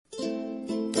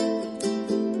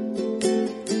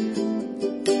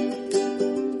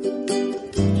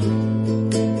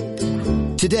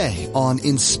today on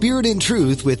In Spirit and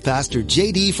Truth with Pastor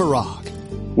J.D. Farag.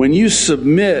 When you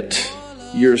submit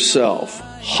yourself,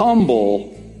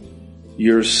 humble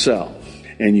yourself,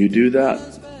 and you do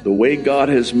that the way God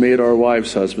has made our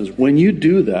wives husbands, when you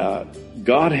do that,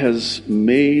 God has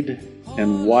made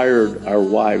and wired our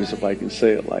wives, if I can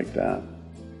say it like that,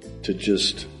 to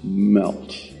just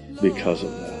melt because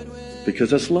of that.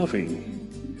 Because that's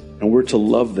loving. And we're to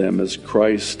love them as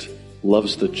Christ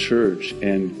loves the church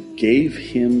and gave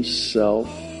himself,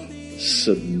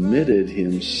 submitted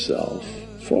himself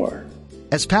for.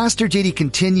 As Pastor J.D.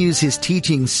 continues his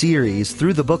teaching series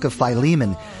through the book of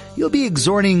Philemon, he'll be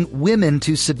exhorting women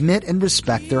to submit and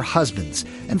respect their husbands,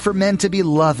 and for men to be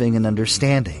loving and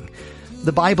understanding.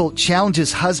 The Bible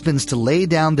challenges husbands to lay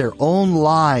down their own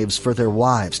lives for their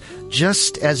wives,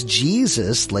 just as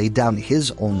Jesus laid down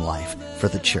his own life for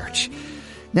the church.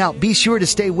 Now, be sure to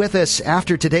stay with us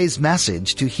after today's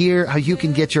message to hear how you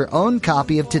can get your own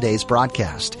copy of today's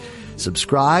broadcast.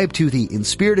 Subscribe to the In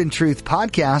Spirit and Truth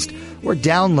podcast or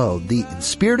download the In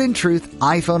Spirit and Truth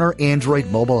iPhone or Android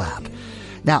mobile app.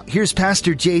 Now, here's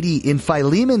Pastor J.D. in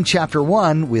Philemon chapter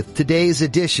 1 with today's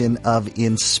edition of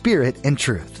In Spirit and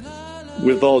Truth.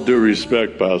 With all due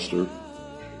respect, Pastor,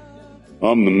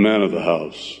 I'm the man of the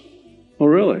house. Oh,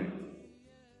 really?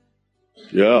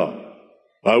 Yeah,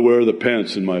 I wear the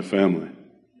pants in my family.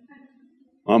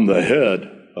 I'm the head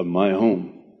of my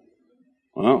home.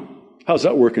 Wow. How's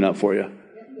that working out for you?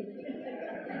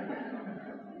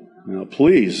 Now,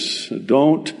 please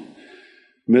don't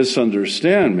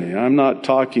misunderstand me. I'm not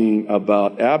talking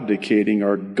about abdicating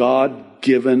our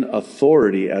God-given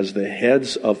authority as the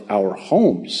heads of our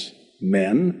homes,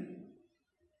 men.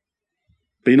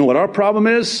 But you know what our problem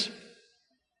is?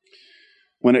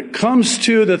 When it comes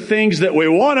to the things that we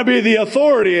want to be the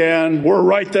authority in, we're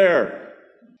right there.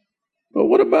 But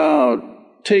what about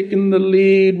taking the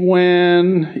lead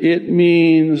when it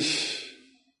means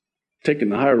taking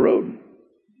the higher road?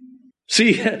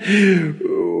 See,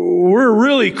 we're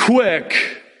really quick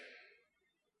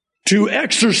to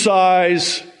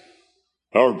exercise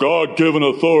our God-given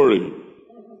authority,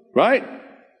 right?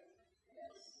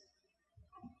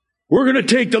 We're going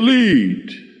to take the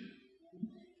lead.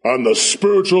 I'm the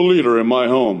spiritual leader in my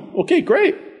home. Okay,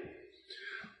 great.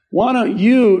 Why don't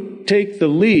you take the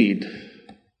lead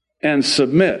and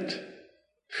submit?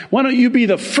 Why don't you be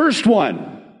the first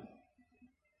one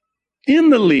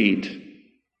in the lead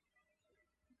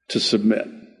to submit?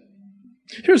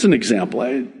 Here's an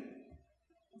example.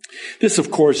 This, of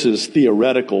course, is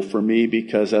theoretical for me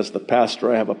because as the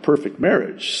pastor, I have a perfect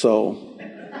marriage. So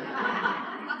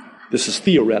this is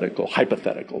theoretical,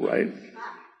 hypothetical, right?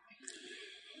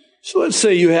 So let's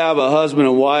say you have a husband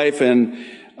and wife and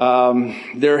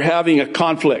they're having a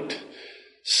conflict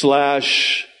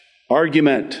 /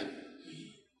 argument,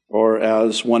 or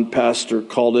as one pastor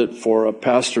called it for a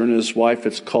pastor and his wife,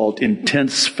 it's called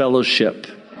intense fellowship.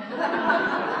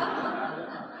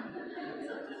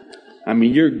 I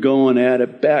mean, you're going at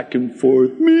it back and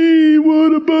forth. Me,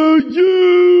 what about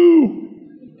you?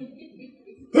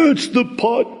 That's the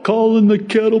pot calling the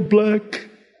kettle black.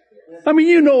 I mean,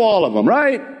 you know all of them,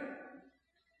 right?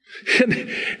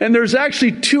 And there's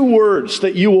actually 2 words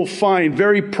that you will find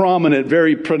very prominent,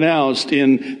 very pronounced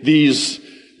in these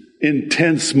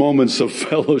intense moments of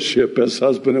fellowship as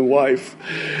husband and wife.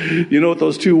 You know what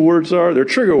those 2 words are? They're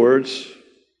trigger words.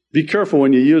 Be careful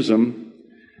when you use them.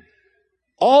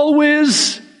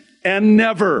 Always and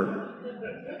never.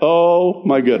 Oh,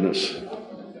 my goodness.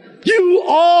 You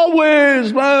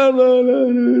always. Blah, blah, blah,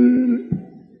 blah.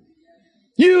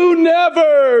 You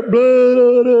never. Blah,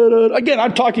 blah, blah, blah. Again,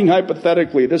 I'm talking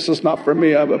hypothetically. This is not for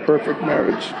me. I have a perfect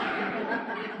marriage.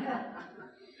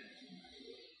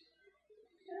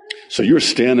 So you're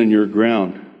standing your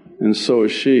ground, and so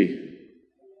is she.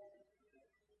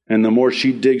 And the more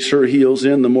she digs her heels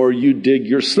in, the more you dig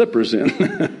your slippers in.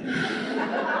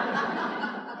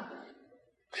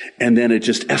 And then it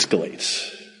just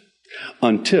escalates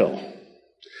until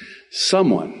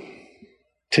someone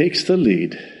takes the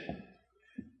lead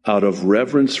out of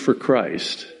reverence for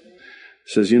Christ,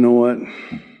 says, you know what?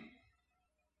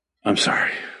 I'm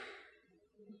sorry.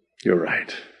 You're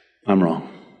right. I'm wrong.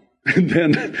 And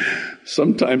then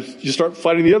sometimes you start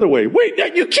fighting the other way. Wait,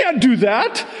 you can't do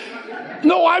that.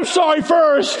 No, I'm sorry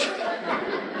first.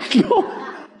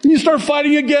 No. You start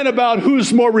fighting again about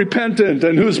who's more repentant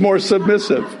and who's more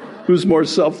submissive, who's more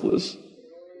selfless.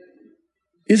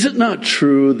 Is it not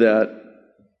true that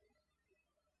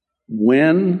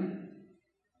when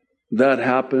that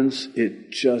happens,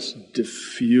 it just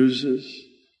diffuses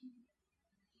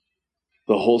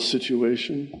the whole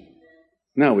situation?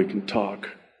 Now we can talk.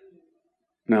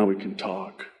 Now we can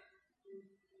talk.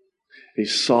 A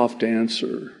soft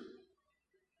answer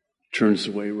turns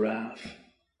away wrath.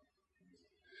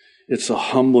 It's a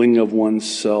humbling of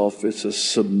oneself. It's a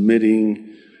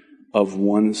submitting of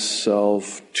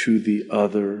oneself to the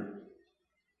other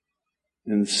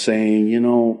and saying,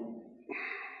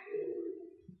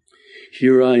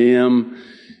 here I am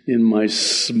in my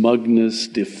smugness,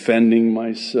 defending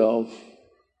myself,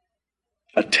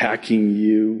 attacking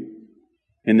you,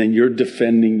 and then you're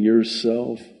defending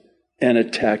yourself and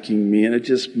attacking me, and it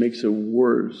just makes it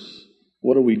worse.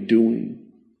 What are we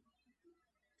doing?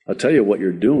 I'll tell you what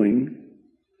you're doing.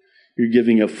 You're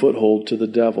giving a foothold to the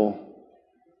devil.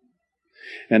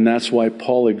 And that's why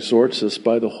Paul exhorts us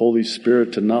by the Holy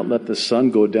Spirit to not let the sun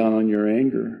go down on your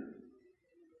anger.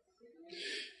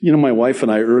 My wife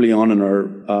and I, early on in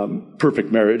our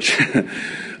perfect marriage,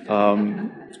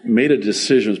 made a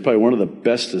decision. It's probably one of the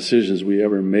best decisions we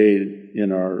ever made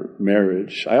in our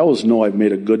marriage. I always know I've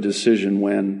made a good decision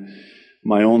when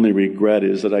my only regret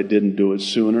is that I didn't do it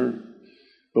sooner.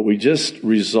 But we just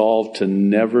resolved to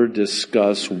never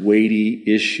discuss weighty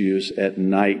issues at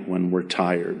night when we're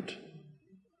tired.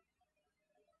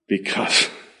 Because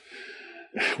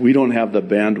we don't have the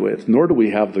bandwidth, nor do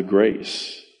we have the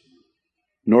grace,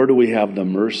 nor do we have the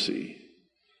mercy.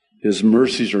 His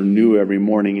mercies are new every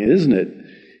morning. Isn't it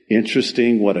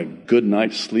interesting what a good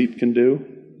night's sleep can do?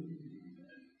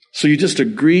 So you just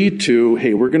agree to,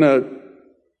 hey, we're going to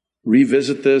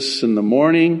revisit this in the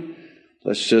morning.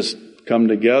 Let's just come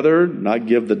together, not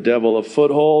give the devil a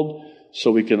foothold,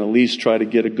 so we can at least try to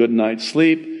get a good night's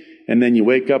sleep. And then you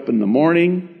wake up in the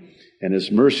morning, and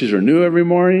His mercies are new every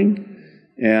morning.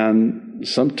 And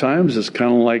sometimes it's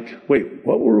kind of like, wait,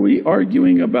 what were we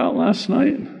arguing about last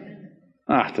night?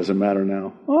 It doesn't matter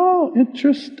now. Oh,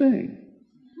 interesting.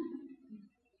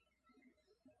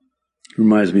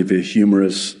 Reminds me of a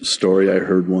humorous story I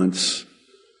heard once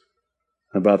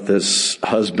about this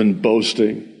husband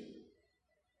boasting.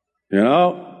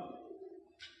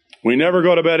 We never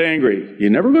go to bed angry. You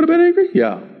never go to bed angry?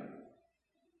 Yeah.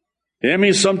 I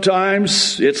mean,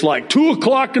 sometimes it's like 2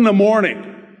 o'clock in the morning.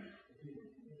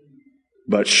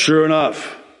 But sure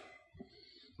enough,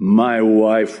 my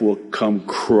wife will come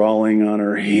crawling on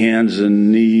her hands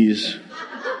and knees.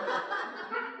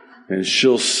 And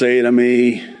she'll say to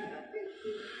me,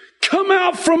 "Come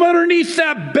out from underneath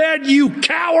that bed, you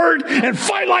coward, and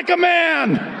fight like a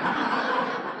man."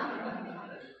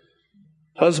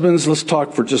 Husbands, let's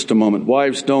talk for just a moment.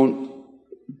 Wives, don't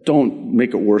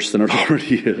make it worse than it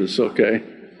already is, okay?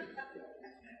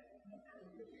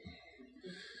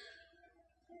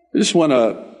 I just want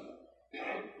to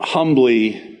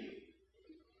humbly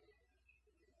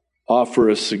offer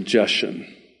a suggestion.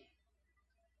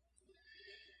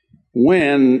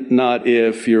 When, not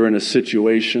if, you're in a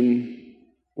situation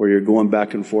where you're going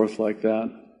back and forth like that,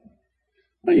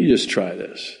 why don't you just try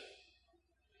this?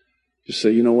 Just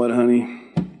say, you know what, honey?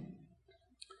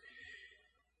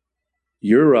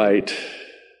 You're right.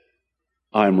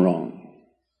 I'm wrong.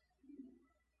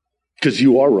 Because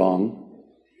you are wrong.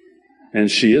 And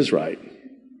she is right.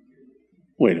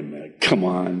 Wait a minute. Come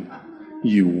on.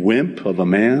 You wimp of a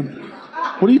man.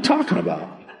 What are you talking about?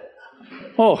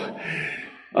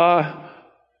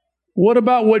 What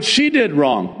about what she did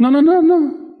wrong?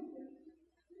 No.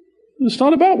 It's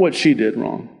not about what she did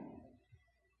wrong.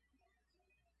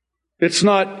 It's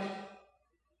not,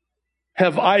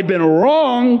 have I been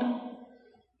wronged?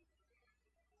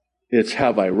 It's,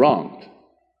 have I wronged?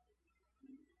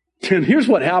 And here's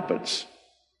what happens,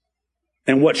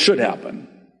 and what should happen.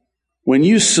 When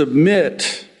you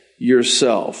submit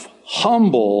yourself,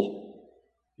 humble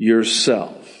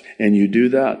yourself, and you do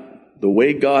that the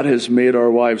way God has made our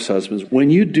wives husbands, when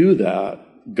you do that,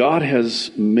 God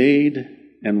has made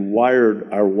and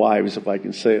wired our wives, if I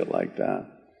can say it like that,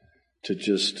 to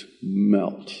just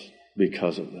melt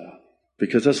because of that.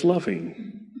 Because that's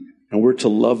loving. And we're to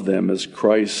love them as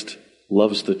Christ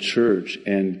loves the church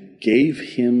and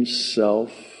gave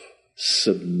himself,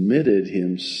 submitted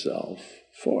himself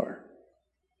for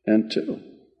and to.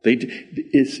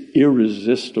 It's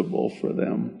irresistible for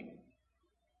them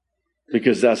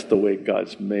because that's the way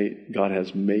God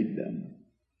has made them.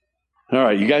 All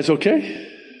right, you guys okay?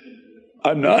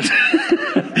 I'm not.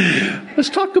 Let's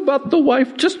talk about the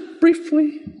wife just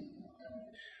briefly.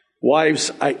 Wives,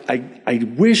 I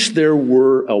wish there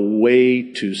were a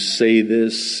way to say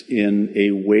this in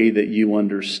a way that you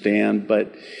understand,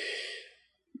 but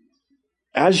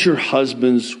as your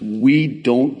husbands, we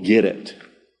don't get it.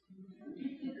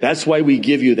 That's why we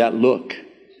give you that look.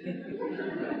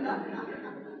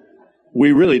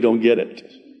 We really don't get it.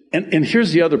 And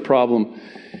here's the other problem.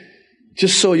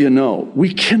 Just so you know,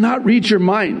 we cannot read your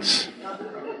minds.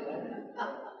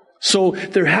 So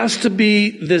there has to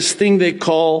be this thing they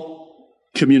call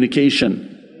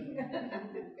communication.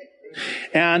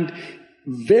 And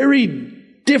very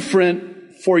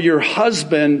different for your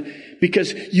husband,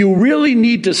 because you really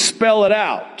need to spell it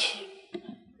out.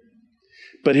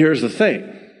 But here's the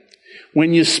thing.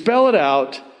 When you spell it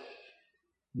out,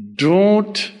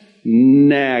 don't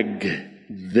nag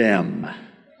them.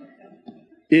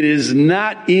 It is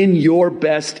not in your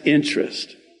best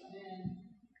interest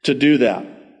to do that.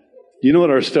 You know,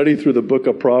 in our study through the book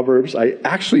of Proverbs, I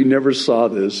actually never saw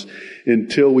this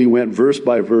until we went verse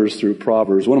by verse through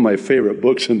Proverbs, one of my favorite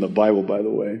books in the Bible, by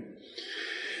the way.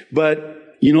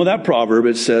 But, you know, that proverb,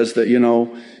 it says that, you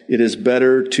know, it is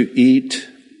better to eat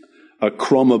a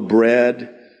crumb of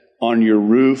bread on your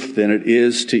roof than it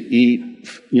is to eat,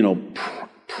 you know,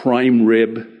 prime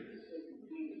rib,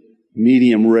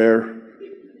 medium rare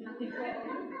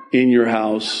in your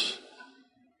house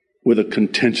with a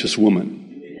contentious woman.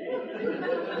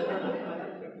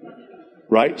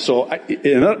 Right? So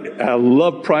I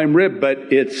love prime rib,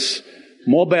 but it's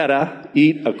more better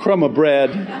eat a crumb of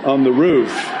bread on the roof.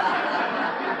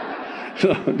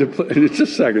 Just a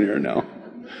second here now.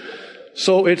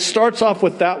 So it starts off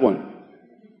with that one.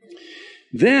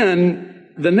 Then,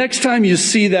 the next time you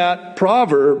see that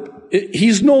proverb,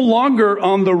 he's no longer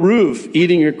on the roof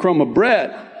eating a crumb of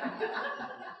bread.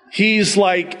 He's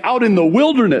like out in the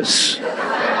wilderness.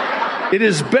 It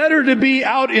is better to be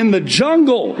out in the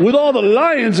jungle with all the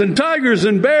lions and tigers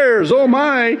and bears, oh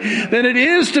my, than it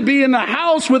is to be in the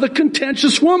house with a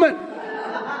contentious woman.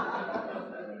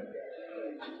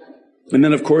 And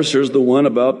then, of course, there's the one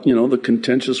about, you know, the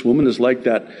contentious woman is like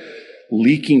that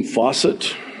leaking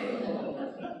faucet.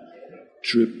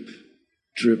 Drip,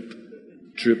 drip,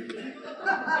 drip.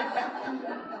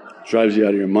 Drives you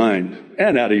out of your mind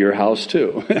and out of your house,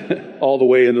 too, all the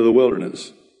way into the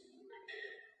wilderness.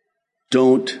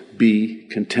 Don't be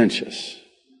contentious.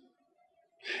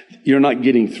 You're not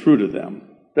getting through to them.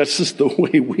 That's just the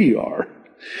way we are.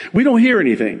 We don't hear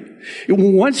anything.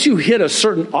 Once you hit a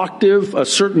certain octave, a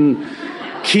certain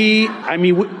key, I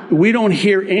mean, we don't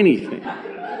hear anything.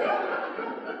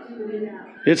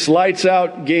 It's lights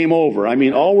out, game over. I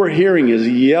mean, all we're hearing is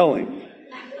yelling.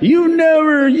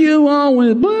 You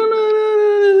always, blah, blah,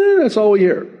 blah. That's all we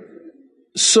hear.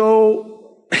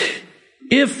 So,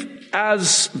 if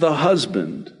as the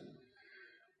husband,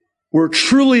 we're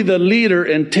truly the leader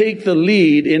and take the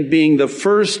lead in being the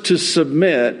first to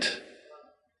submit,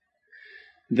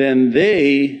 then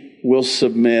they will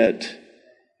submit,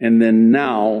 and then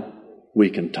now we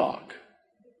can talk.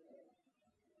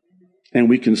 And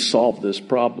we can solve this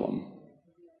problem.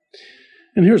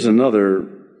 And here's another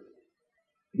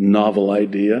novel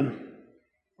idea.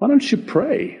 Why don't you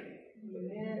pray?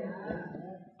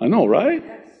 I know, right?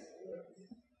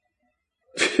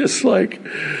 It's like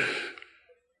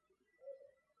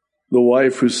the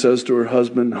wife who says to her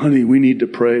husband, honey, we need to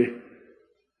pray.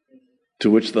 To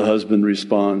which the husband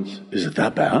responds, is it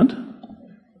that bad?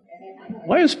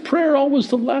 Why is prayer always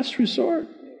the last resort?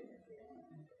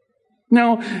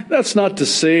 Now, that's not to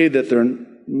say that there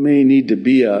may need to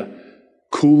be a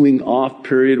cooling off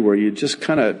period where you just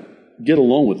kind of get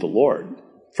alone with the Lord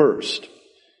first.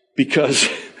 Because,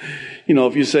 you know,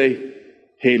 if you say,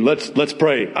 hey, let's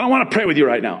pray. I don't want to pray with you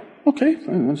right now. Okay,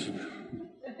 fine.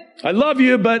 I love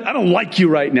you, but I don't like you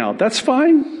right now. That's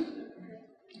fine.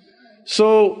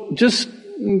 So just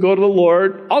go to the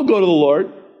Lord. I'll go to the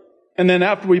Lord. And then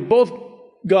after we both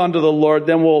gone to the Lord,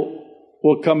 then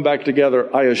we'll come back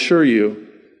together. I assure you,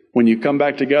 when you come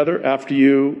back together after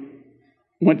you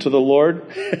went to the Lord,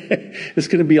 it's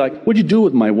going to be like, what'd you do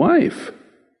with my wife?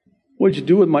 What'd you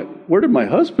do with where did my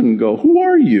husband go? Who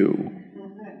are you?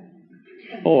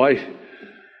 Oh, I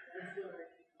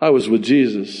was with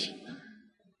Jesus.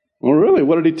 Oh, really?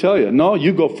 What did he tell you? No,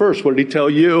 you go first. What did he tell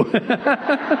you?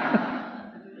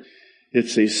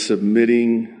 It's a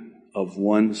submitting of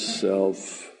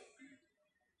oneself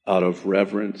out of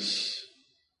reverence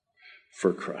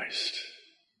for Christ.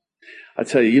 I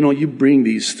tell you, you bring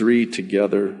these three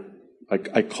together.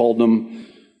 I called them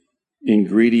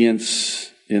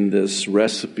ingredients in this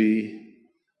recipe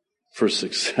for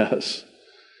success.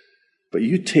 But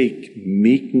you take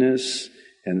meekness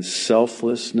and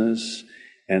selflessness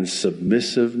and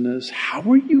submissiveness. How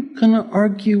are you going to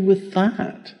argue with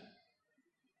that?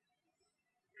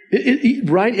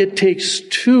 Right? It takes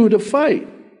two to fight.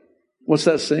 What's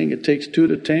that saying? It takes two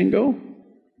to tango?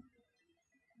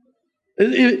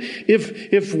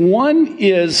 If one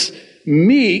is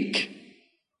meek,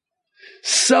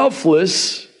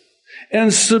 selfless,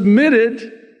 and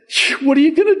submitted, what are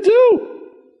you going to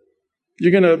do?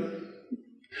 You're going to,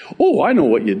 oh, I know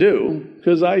what you do,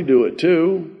 because I do it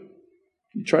too.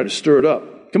 You try to stir it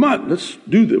up. Come on, let's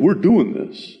do this. We're doing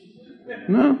this.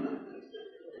 No,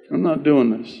 I'm not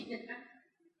doing this.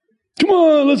 Come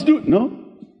on, let's do it. No,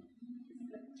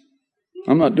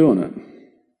 I'm not doing it.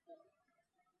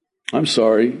 I'm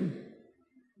sorry.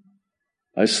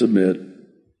 I submit.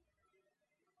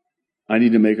 I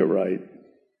need to make it right.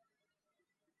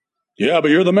 Yeah,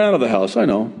 but you're the man of the house. I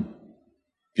know.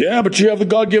 Yeah, but you have the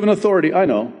God-given authority. I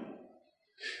know.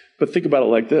 But think about it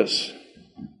like this.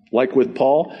 Like with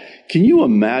Paul, can you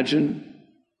imagine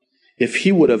if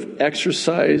he would have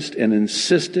exercised and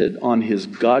insisted on his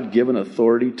God-given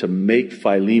authority to make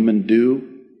Philemon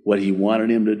do what he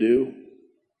wanted him to do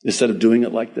instead of doing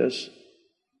it like this?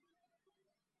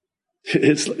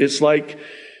 It's like,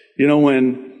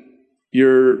 when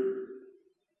you're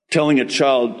telling a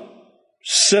child,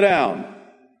 sit down,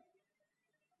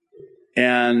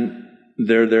 and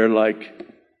they're there like,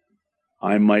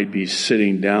 I might be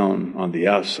sitting down on the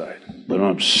outside, but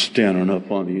I'm standing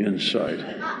up on the inside.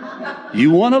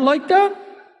 You want it like that?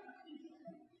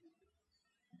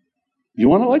 You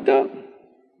want it like that?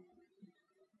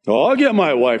 Oh, I'll get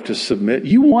my wife to submit.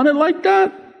 You want it like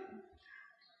that?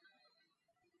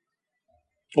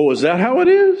 Oh, is that how it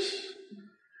is?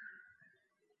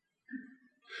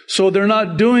 So they're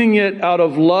not doing it out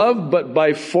of love, but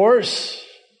by force?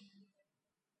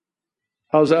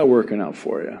 How's that working out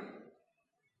for you?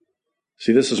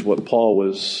 See, this is what Paul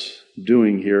was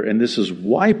doing here, and this is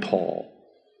why Paul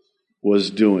was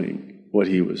doing what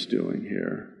he was doing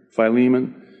here.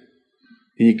 Philemon,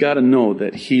 and you got to know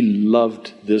that he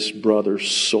loved this brother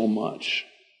so much.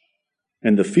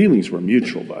 And the feelings were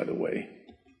mutual, by the way.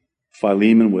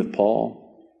 Philemon with Paul,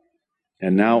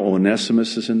 and now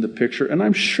Onesimus is in the picture. And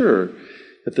I'm sure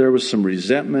that there was some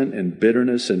resentment and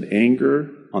bitterness and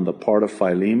anger on the part of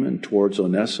Philemon towards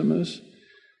Onesimus.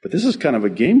 But this is kind of a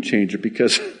game changer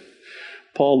because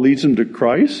Paul leads him to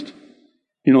Christ.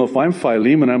 If I'm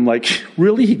Philemon, I'm like,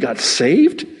 really? He got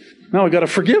saved? Now I got to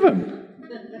forgive him.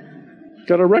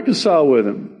 Got to reconcile with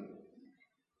him.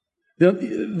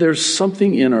 There's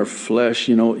something in our flesh,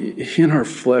 in our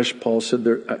flesh, Paul said,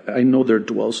 I know there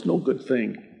dwells no good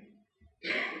thing.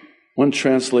 One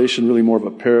translation, really more of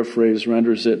a paraphrase,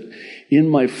 renders it, in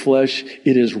my flesh,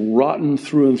 it is rotten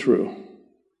through and through.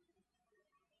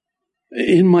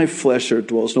 In my flesh there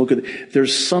dwells no good.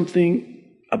 There's something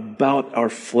about our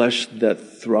flesh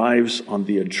that thrives on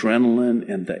the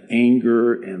adrenaline and the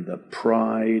anger and the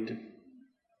pride.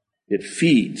 It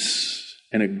feeds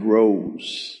and it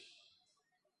grows.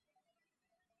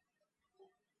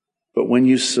 But when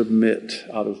you submit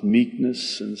out of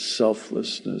meekness and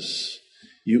selflessness,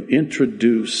 you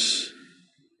introduce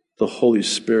the Holy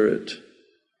Spirit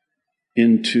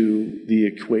into the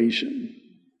equation.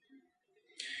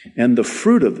 And the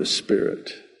fruit of the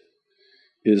Spirit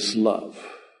is love.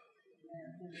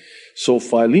 So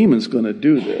Philemon's going to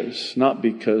do this, not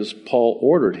because Paul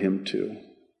ordered him to,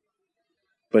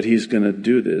 but he's going to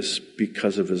do this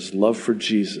because of his love for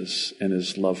Jesus and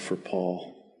his love for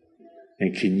Paul.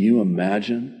 And can you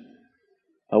imagine?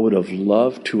 I would have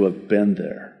loved to have been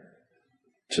there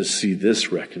to see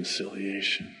this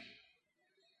reconciliation.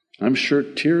 I'm sure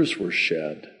tears were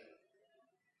shed.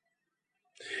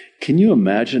 Can you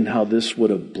imagine how this would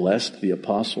have blessed the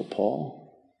Apostle Paul?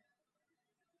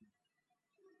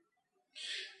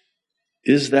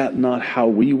 Is that not how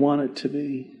we want it to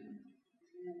be?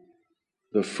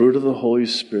 The fruit of the Holy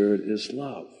Spirit is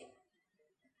love.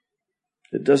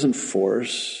 It doesn't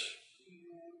force,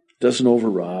 doesn't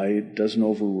override, doesn't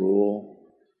overrule,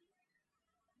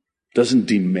 doesn't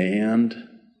demand,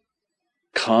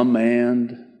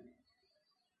 command.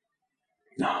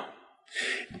 No.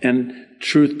 And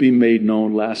truth be made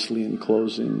known, lastly, in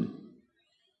closing,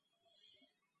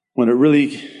 when it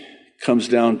really comes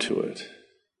down to it,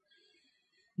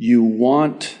 you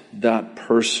want that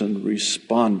person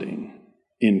responding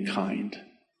in kind.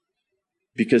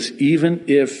 Because even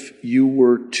if you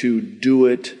were to do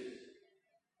it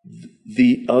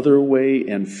the other way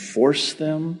and force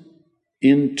them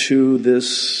into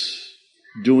this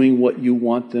doing what you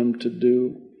want them to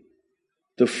do,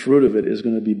 the fruit of it is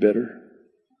going to be bitter.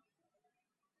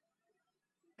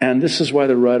 And this is why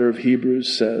the writer of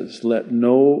Hebrews says, let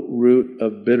no root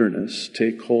of bitterness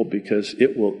take hold, because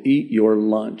it will eat your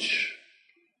lunch.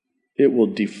 It will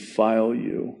defile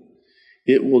you.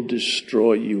 It will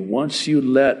destroy you. Once you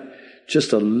let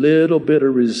just a little bit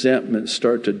of resentment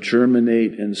start to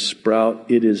germinate and sprout,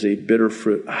 it is a bitter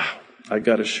fruit. I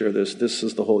got to share this. This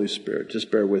is the Holy Spirit. Just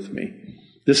bear with me.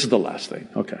 This is the last thing.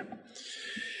 Okay.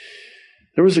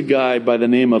 There was a guy by the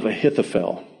name of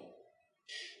Ahithophel.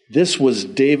 This was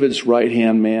David's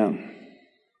right-hand man.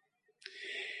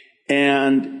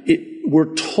 And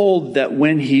we're told that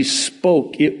when he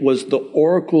spoke, it was the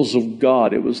oracles of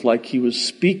God. It was like he was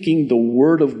speaking the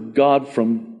word of God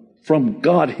from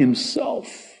God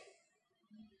himself.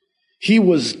 He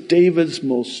was David's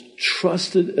most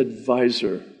trusted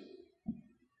advisor,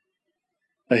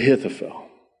 Ahithophel.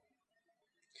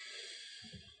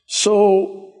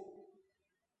 So,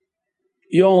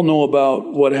 you all know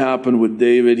about what happened with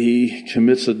David. He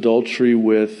commits adultery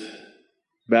with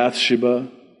Bathsheba,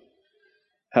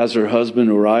 has her husband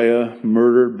Uriah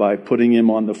murdered by putting him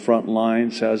on the front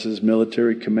lines, has his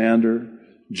military commander,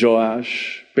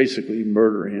 Joash, basically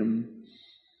murder him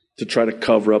to try to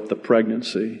cover up the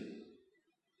pregnancy.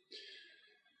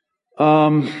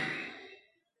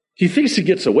 He thinks he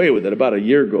gets away with it. About a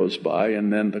year goes by,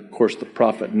 and then, of course, the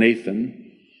prophet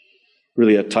Nathan,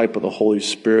 really a type of the Holy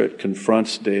Spirit,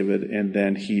 confronts David, and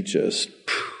then he just,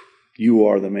 you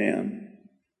are the man.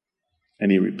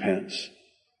 And he repents.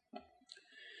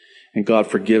 And God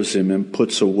forgives him and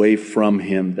puts away from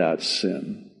him that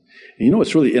sin. And you know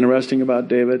what's really interesting about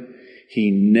David?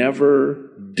 He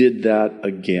never did that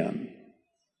again.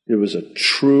 It was a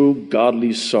true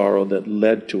godly sorrow that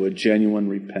led to a genuine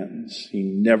repentance. He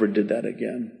never did that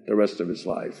again the rest of his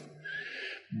life.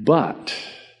 But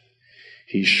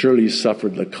he surely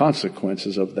suffered the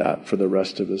consequences of that for the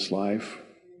rest of his life.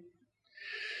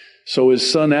 So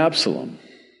his son Absalom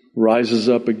rises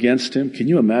up against him. Can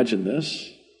you imagine this?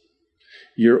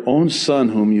 Your own son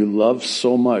whom you love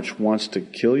so much wants to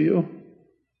kill you?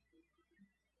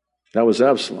 That was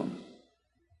Absalom.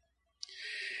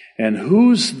 And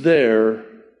who's there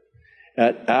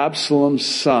at Absalom's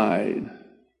side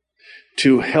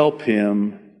to help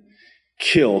him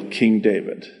kill King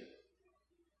David?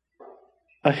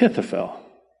 Ahithophel.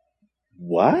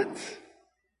 What?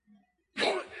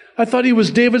 I thought he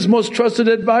was David's most trusted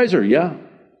advisor. Yeah.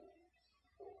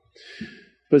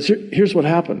 But here's what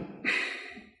happened.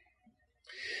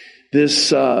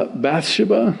 This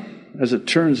Bathsheba, as it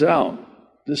turns out,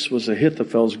 this was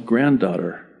Ahithophel's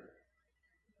granddaughter.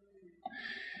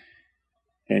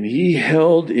 And he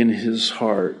held in his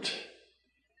heart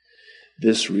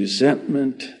this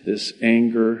resentment, this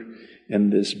anger,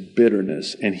 and this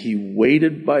bitterness. And he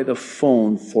waited by the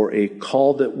phone for a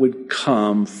call that would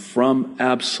come from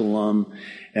Absalom.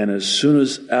 And as soon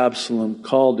as Absalom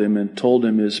called him and told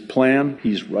him his plan,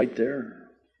 he's right there.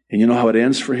 And you know how it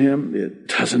ends for him? It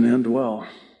doesn't end well.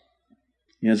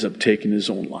 He ends up taking his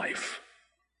own life.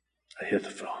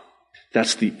 Ahithophel.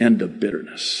 That's the end of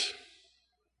bitterness.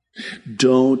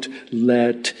 Don't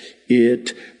let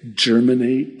it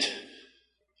germinate.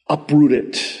 Uproot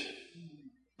it.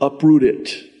 Uproot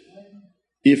it.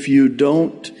 If you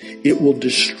don't, it will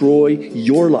destroy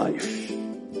your life.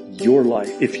 Your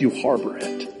life, if you harbor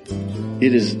it.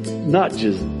 It is not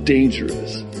just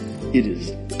dangerous, it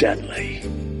is deadly.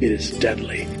 It is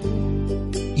deadly.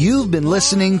 You've been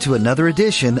listening to another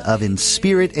edition of In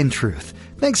Spirit and Truth.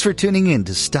 Thanks for tuning in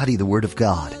to study the Word of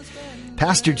God.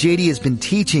 Pastor JD has been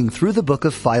teaching through the book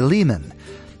of Philemon.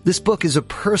 This book is a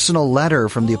personal letter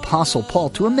from the Apostle Paul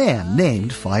to a man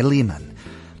named Philemon.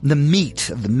 The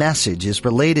meat of the message is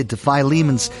related to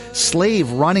Philemon's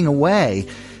slave running away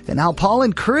and how Paul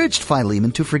encouraged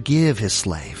Philemon to forgive his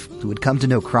slave who had come to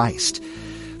know Christ.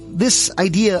 This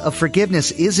idea of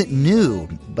forgiveness isn't new,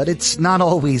 but it's not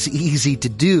always easy to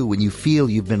do when you feel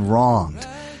you've been wronged.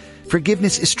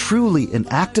 Forgiveness is truly an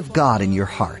act of God in your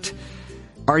heart.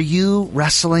 Are you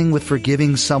wrestling with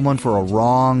forgiving someone for a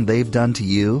wrong they've done to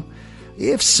you?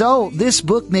 If so, this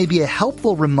book may be a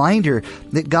helpful reminder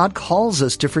that God calls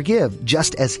us to forgive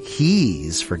just as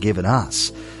He's forgiven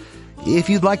us. If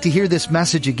you'd like to hear this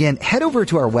message again, head over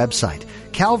to our website,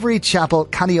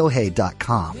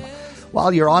 calvarychapelkaneohe.com.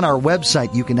 While you're on our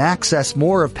website, you can access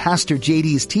more of Pastor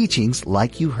JD's teachings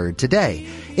like you heard today,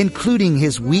 including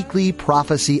his weekly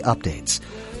prophecy updates.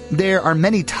 There are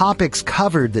many topics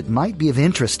covered that might be of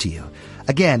interest to you.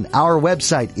 Again, our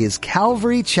website is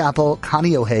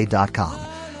calvarychapelkaneohe.com.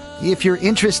 If you're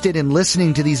interested in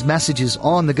listening to these messages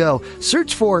on the go,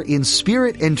 search for In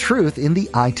Spirit and Truth in the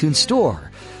iTunes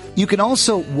Store. You can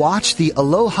also watch the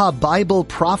Aloha Bible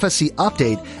Prophecy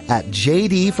Update at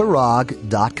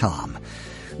jdfarag.com.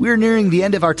 We're nearing the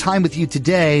end of our time with you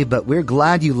today, but we're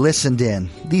glad you listened in.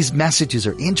 These messages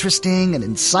are interesting and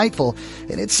insightful,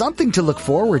 and it's something to look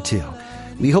forward to.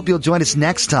 We hope you'll join us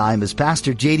next time as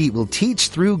Pastor JD will teach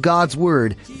through God's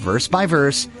Word, verse by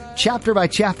verse, chapter by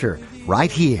chapter,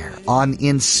 right here on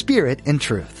In Spirit and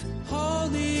Truth.